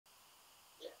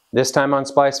This time on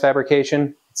Splice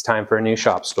Fabrication, it's time for a new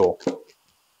shop stool.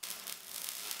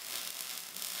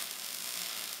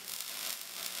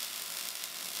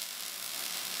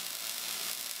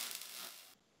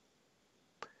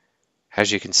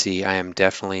 As you can see, I am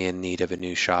definitely in need of a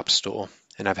new shop stool,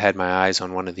 and I've had my eyes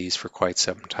on one of these for quite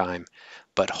some time.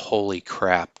 But holy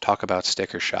crap, talk about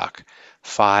sticker shock.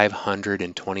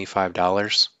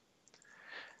 $525?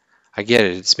 I get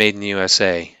it, it's made in the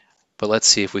USA, but let's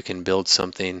see if we can build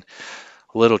something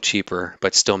a little cheaper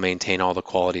but still maintain all the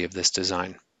quality of this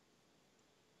design.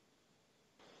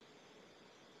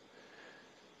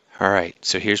 Alright,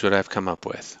 so here's what I've come up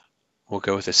with. We'll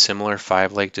go with a similar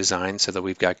 5-leg design so that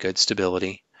we've got good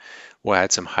stability. We'll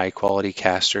add some high quality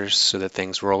casters so that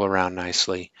things roll around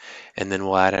nicely, and then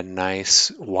we'll add a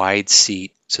nice wide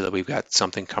seat so that we've got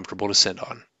something comfortable to sit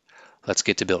on. Let's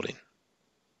get to building.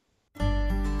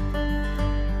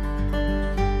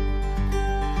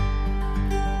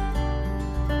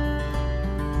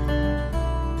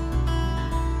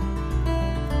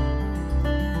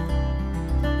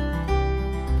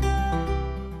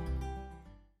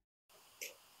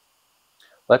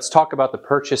 Let's talk about the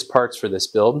purchase parts for this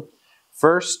build.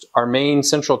 First, our main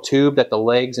central tube that the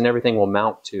legs and everything will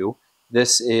mount to.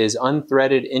 This is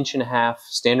unthreaded 1.5"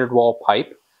 standard wall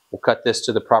pipe. We'll cut this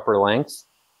to the proper length.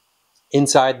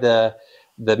 Inside the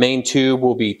main tube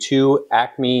will be 2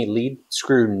 Acme lead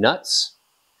screw nuts.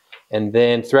 And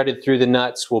then threaded through the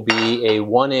nuts will be a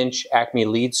 1-inch Acme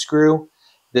lead screw.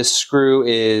 This screw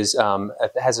has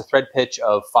a thread pitch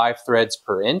of 5 threads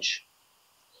per inch.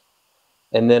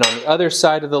 And then on the other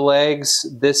side of the legs,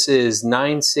 this is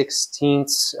 9/16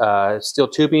 steel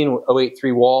tubing,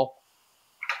 083 wall.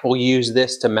 We'll use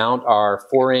this to mount our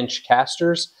 4-inch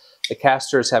casters. The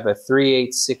casters have a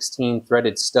 3/8/16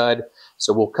 threaded stud,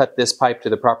 so we'll cut this pipe to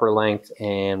the proper length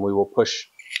and we will push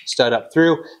stud up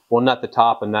through. We'll nut the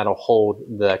top and that'll hold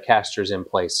the casters in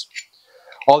place.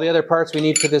 All the other parts we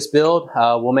need for this build,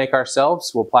 we'll make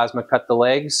ourselves. We'll plasma cut the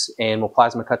legs and we'll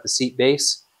plasma cut the seat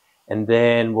base. And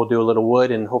then we'll do a little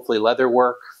wood and hopefully leather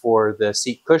work for the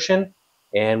seat cushion,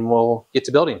 and we'll get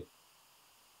to building.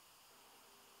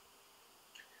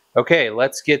 Okay,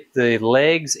 let's get the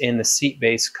legs and the seat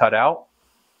base cut out.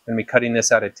 I'm going to be cutting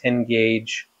this out of 10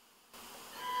 gauge.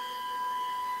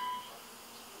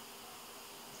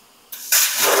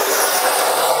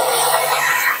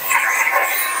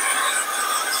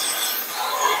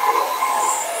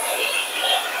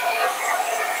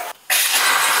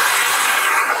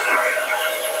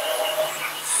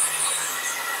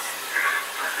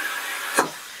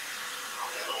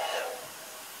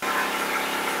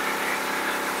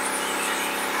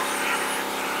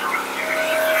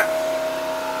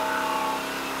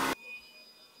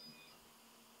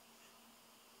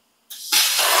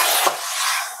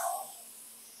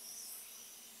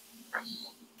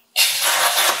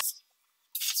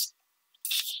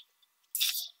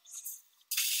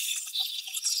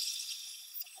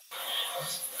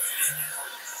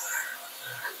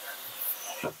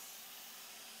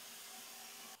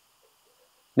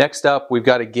 Next up, we've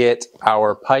got to get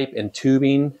our pipe and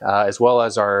tubing as well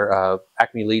as our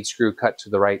Acme lead screw cut to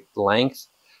the right length.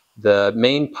 The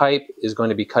main pipe is going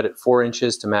to be cut at 4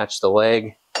 inches to match the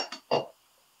leg.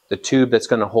 The tube that's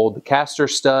going to hold the caster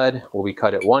stud will be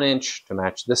cut at 1 inch to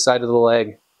match this side of the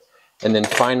leg. And then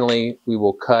finally, we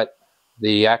will cut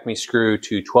the Acme screw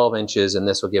to 12 inches, and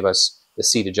this will give us the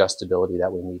seat adjustability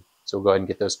that we need. So we'll go ahead and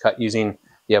get those cut using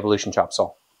the Evolution chop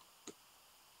saw.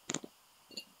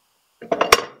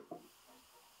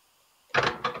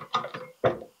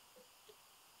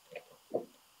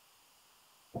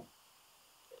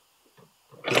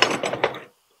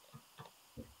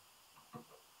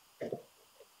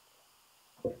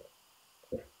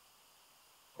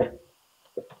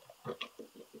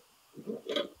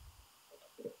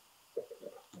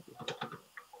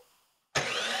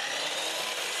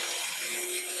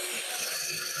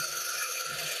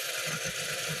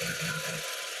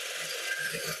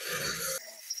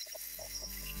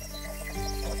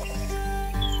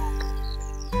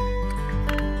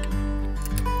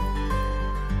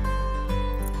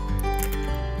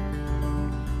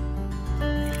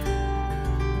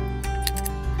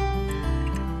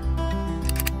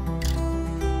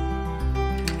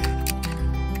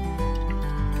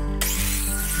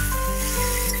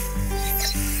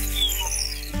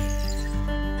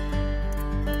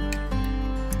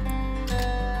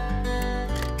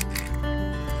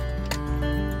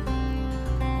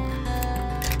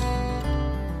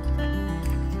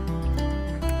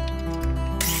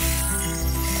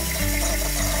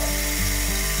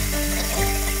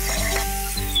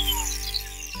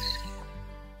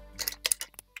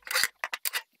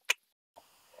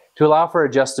 To allow for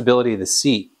adjustability of the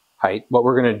seat height, what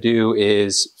we're going to do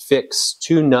is fix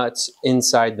 2 nuts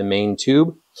inside the main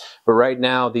tube. But right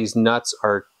now these nuts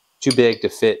are too big to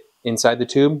fit inside the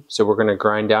tube, so we're going to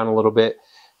grind down a little bit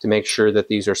to make sure that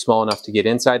these are small enough to get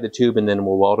inside the tube, and then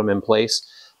we'll weld them in place.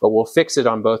 But we'll fix it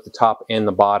on both the top and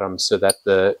the bottom so that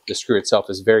the screw itself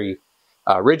is very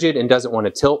rigid and doesn't want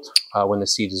to tilt when the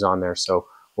seat is on there. So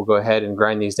we'll go ahead and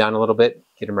grind these down a little bit,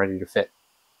 get them ready to fit.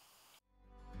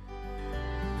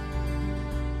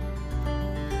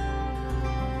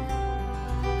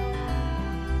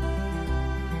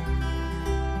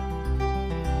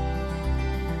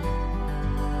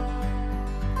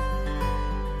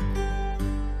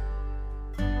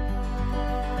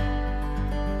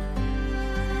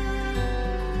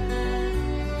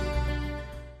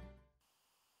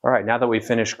 All right, now that we've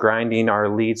finished grinding our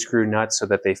lead screw nuts so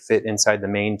that they fit inside the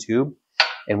main tube,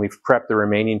 and we've prepped the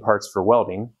remaining parts for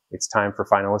welding, it's time for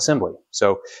final assembly.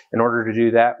 So in order to do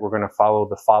that, we're going to follow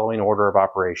the following order of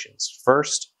operations.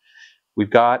 First, we've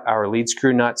got our lead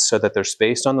screw nuts so that they're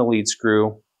spaced on the lead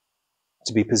screw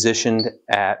to be positioned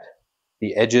at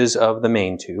the edges of the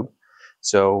main tube.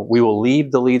 So we will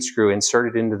leave the lead screw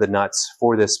inserted into the nuts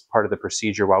for this part of the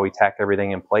procedure while we tack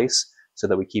everything in place so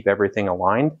that we keep everything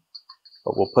aligned.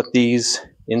 But we'll put these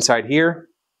inside here,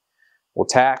 we'll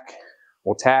tack,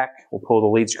 we'll pull the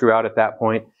lead screw out at that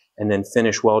point, and then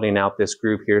finish welding out this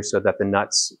groove here so that the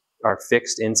nuts are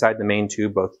fixed inside the main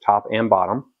tube, both top and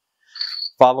bottom.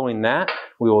 Following that,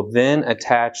 we will then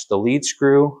attach the lead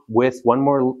screw with one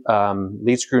more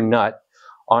lead screw nut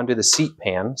onto the seat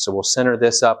pan. So we'll center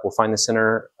this up, we'll find the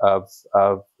center of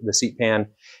the seat pan,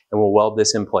 and we'll weld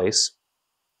this in place.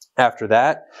 After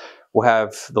that, we'll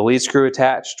have the lead screw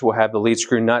attached, we'll have the lead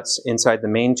screw nuts inside the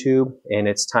main tube, and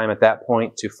it's time at that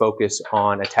point to focus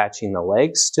on attaching the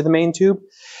legs to the main tube.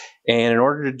 And in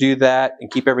order to do that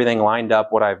and keep everything lined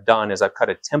up, what I've done is I've cut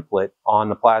a template on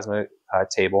the plasma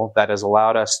table that has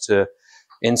allowed us to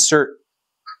insert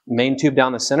main tube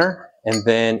down the center, and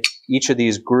then each of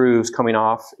these grooves coming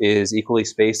off is equally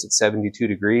spaced at 72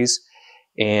 degrees,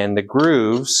 and the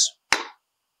grooves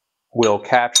will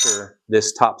capture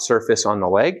this top surface on the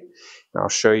leg. And I'll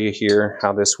show you here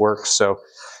how this works. So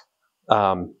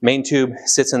main tube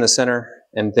sits in the center,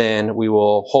 and then we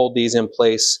will hold these in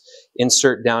place,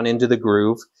 insert down into the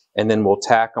groove, and then we'll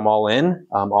tack them all in,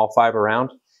 all 5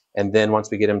 around. And then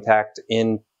once we get them tacked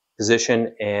in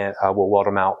position, and we'll weld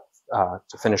them out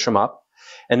to finish them up.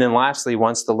 And then lastly,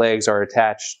 once the legs are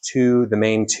attached to the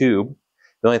main tube,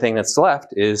 the only thing that's left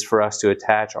is for us to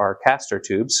attach our caster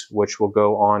tubes, which will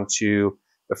go onto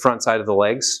the front side of the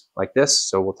legs like this.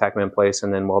 So we'll tack them in place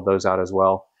and then weld those out as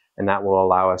well. And that will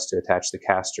allow us to attach the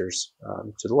casters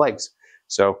to the legs.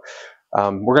 So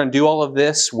we're going to do all of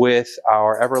this with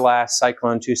our Everlast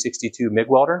Cyclone 262 MIG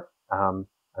welder. I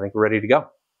think we're ready to go.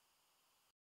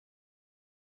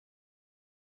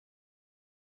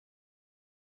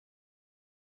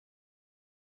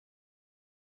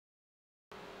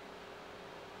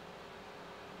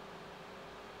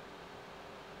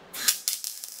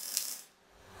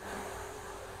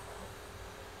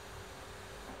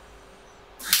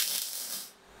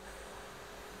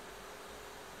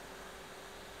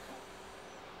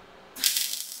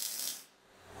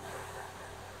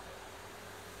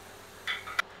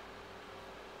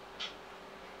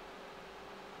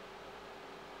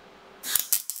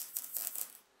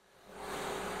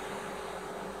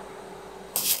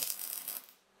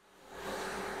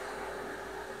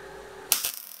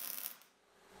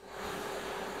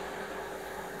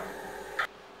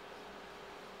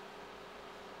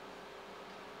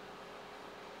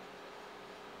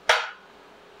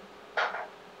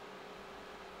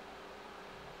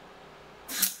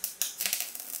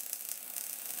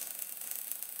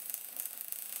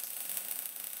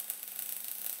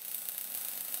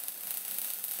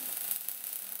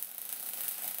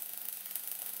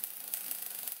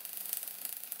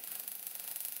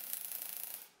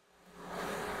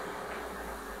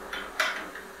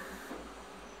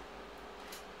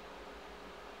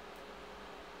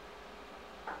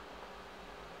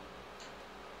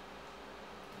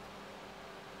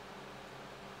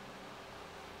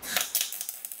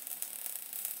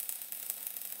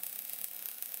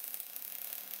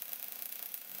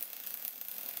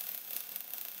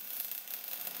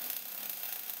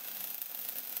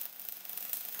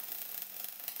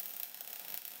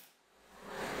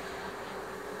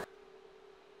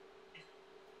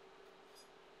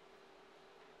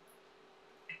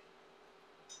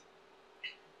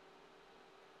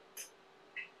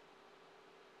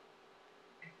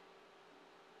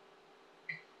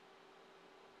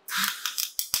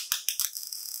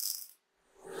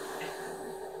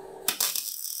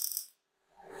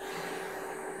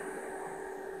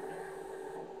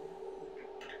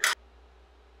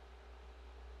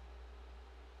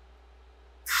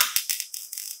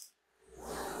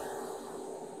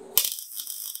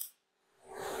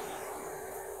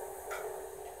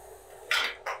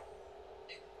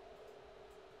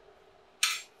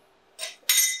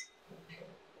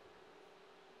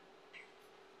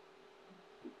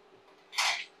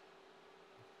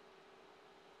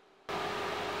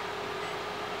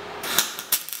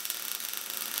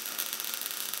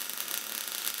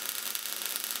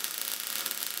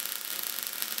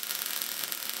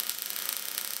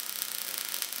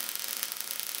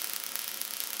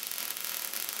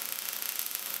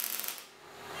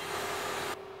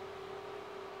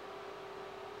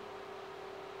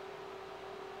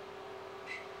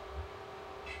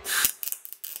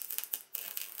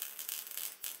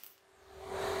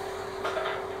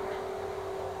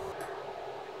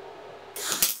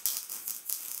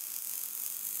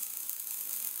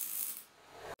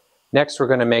 Next, we're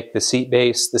going to make the seat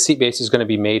base. The seat base is going to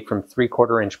be made from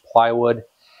 3/4 inch plywood.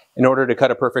 In order to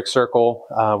cut a perfect circle,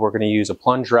 we're going to use a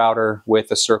plunge router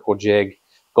with a circle jig.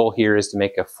 Goal here is to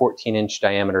make a 14-inch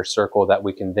diameter circle that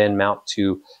we can then mount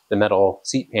to the metal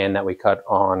seat pan that we cut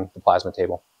on the plasma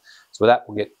table. So with that,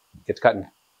 we'll get to cutting.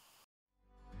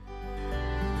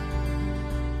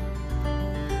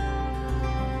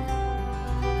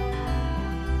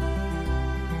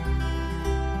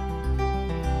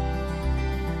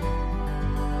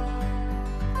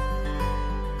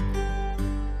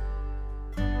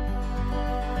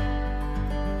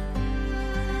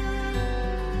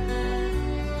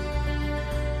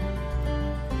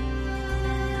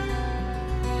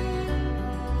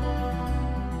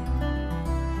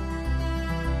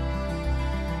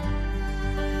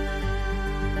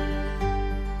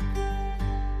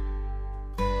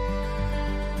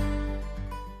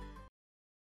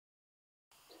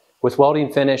 With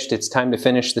welding finished, it's time to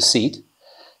finish the seat.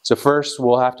 So first,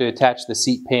 we'll have to attach the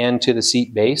seat pan to the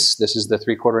seat base. This is the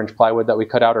 3/4 inch plywood that we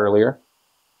cut out earlier.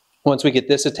 Once we get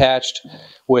this attached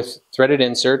with threaded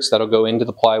inserts, that'll go into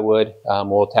the plywood.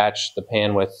 We'll attach the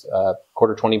pan with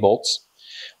 1/4 20 bolts.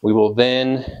 We will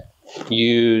then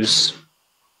use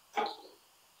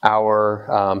our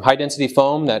high density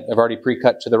foam that I've already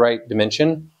pre-cut to the right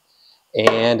dimension,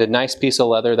 and a nice piece of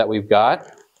leather that we've got.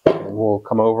 And we'll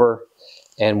come over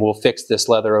and we'll fix this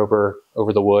leather over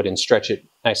the wood and stretch it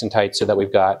nice and tight so that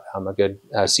we've got a good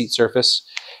seat surface.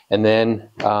 And then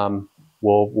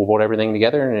we'll bolt everything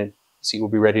together and the seat will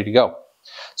be ready to go.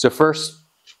 So first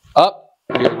up,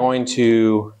 we are going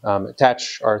to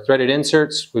attach our threaded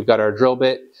inserts. We've got our drill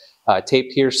bit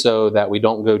taped here so that we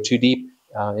don't go too deep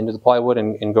into the plywood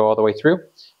and go all the way through.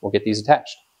 We'll get these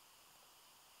attached.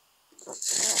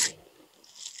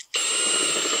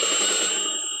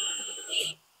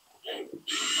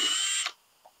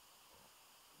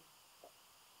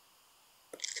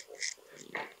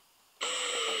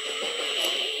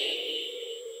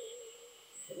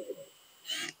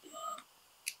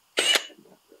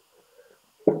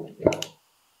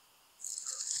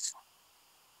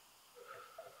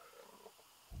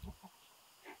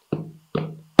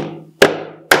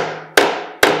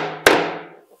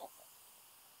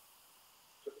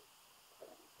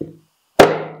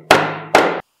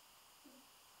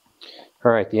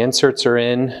 All right, the inserts are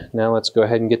in. Now let's go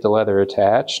ahead and get the leather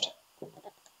attached.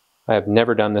 I have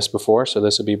never done this before, so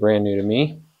this will be brand new to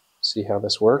me. See how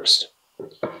this works.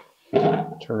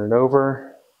 Turn it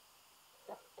over.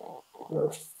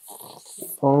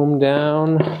 Foam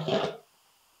down.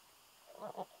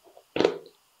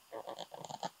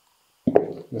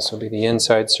 This will be the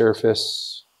inside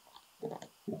surface.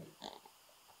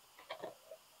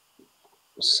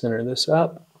 Center this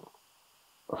up.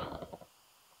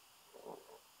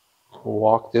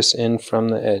 Walk this in from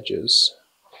the edges.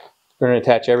 We're going to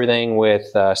attach everything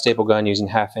with a staple gun using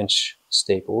 1/2 inch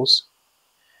staples.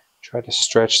 Try to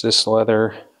stretch this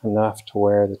leather enough to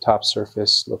where the top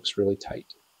surface looks really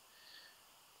tight.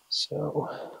 So,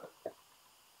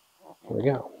 here we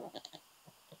go.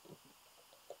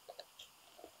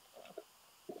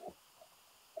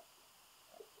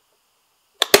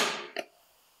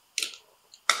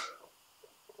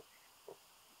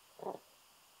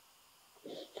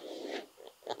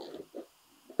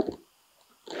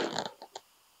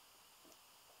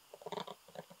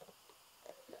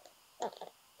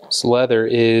 This leather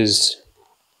is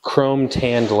chrome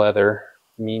tanned leather,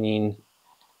 meaning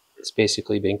it's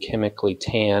basically been chemically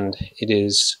tanned. It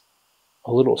is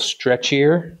a little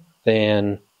stretchier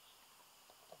than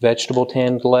vegetable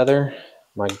tanned leather.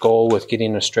 My goal with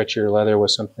getting a stretchier leather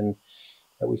was something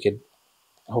that we could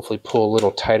hopefully pull a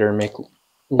little tighter and make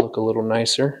look a little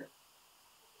nicer.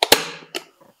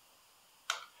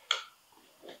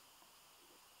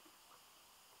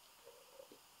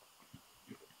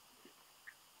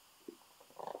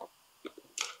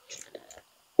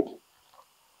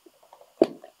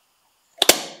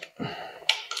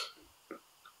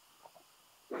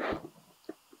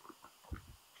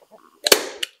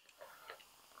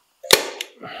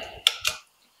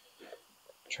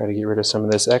 Try to get rid of some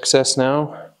of this excess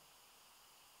now.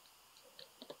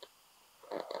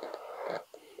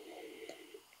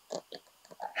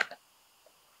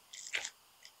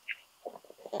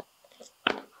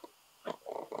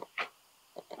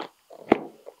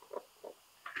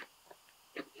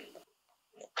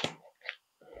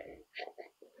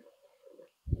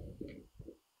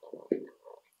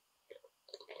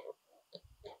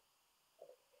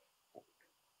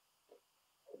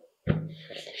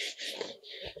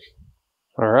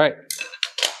 All right,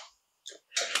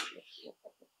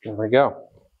 there we go.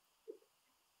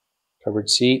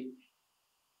 Covered seat,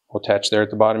 We'll attach there at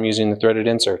the bottom using the threaded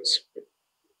inserts.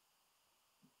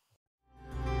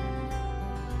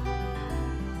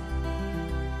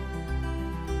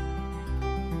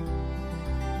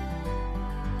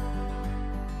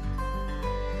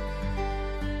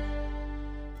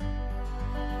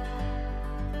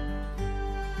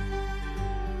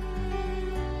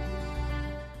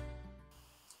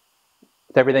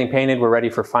 With everything painted, we're ready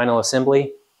for final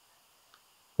assembly.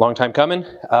 Long time coming.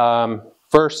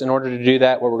 First, in order to do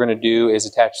that, what we're going to do is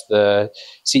attach the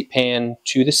seat pan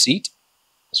to the seat.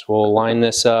 So we'll line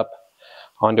this up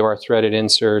onto our threaded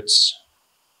inserts.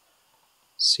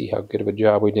 See how good of a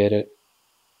job we did at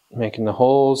making the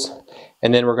holes.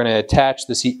 And then we're going to attach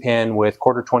the seat pan with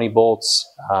 1/4 bolts.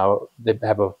 They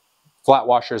have a flat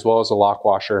washer as well as a lock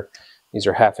washer. These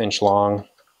are 1/2 inch long.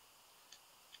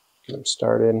 Get them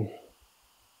started.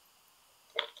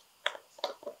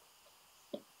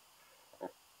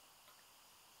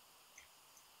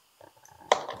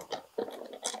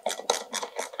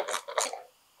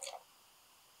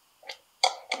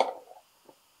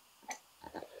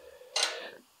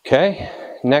 Okay,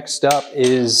 next up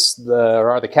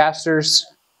are the casters.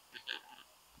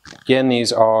 Again,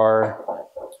 these are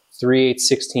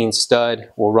 3/8/16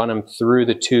 stud. We'll run them through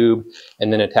the tube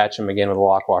and then attach them again with a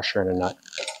lock washer and a nut.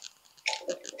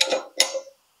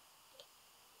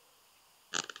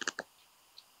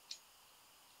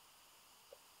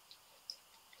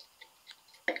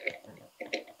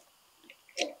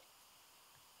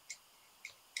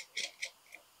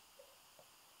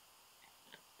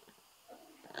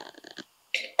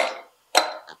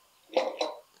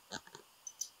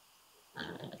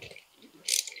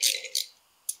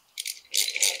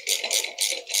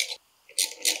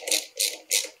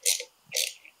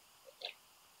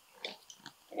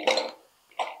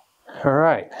 All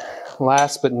right,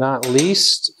 last but not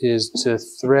least is to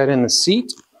thread in the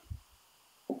seat.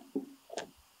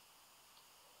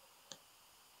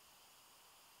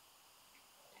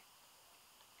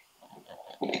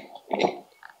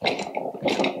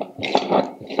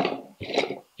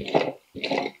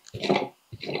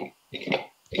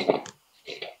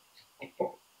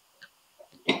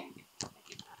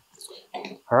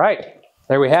 All right,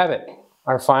 there we have it.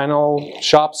 Our final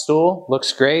shop stool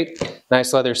looks great.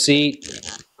 Nice leather seat,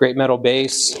 great metal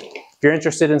base. If you're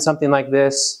interested in something like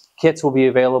this, kits will be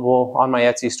available on my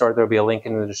Etsy store. There'll be a link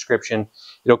in the description.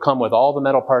 It'll come with all the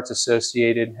metal parts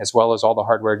associated as well as all the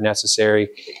hardware necessary,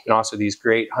 and also these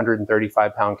great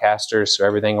 135-pound casters, so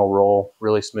everything will roll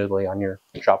really smoothly on your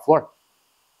shop floor.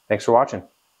 Thanks for watching.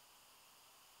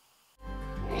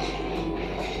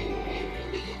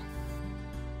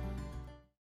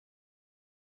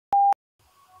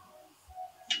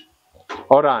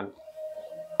 Hold on.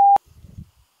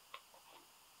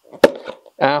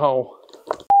 Ow.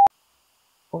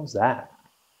 What was that?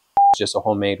 It's just a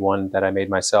homemade one that I made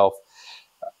myself.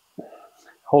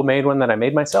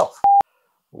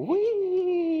 Whee!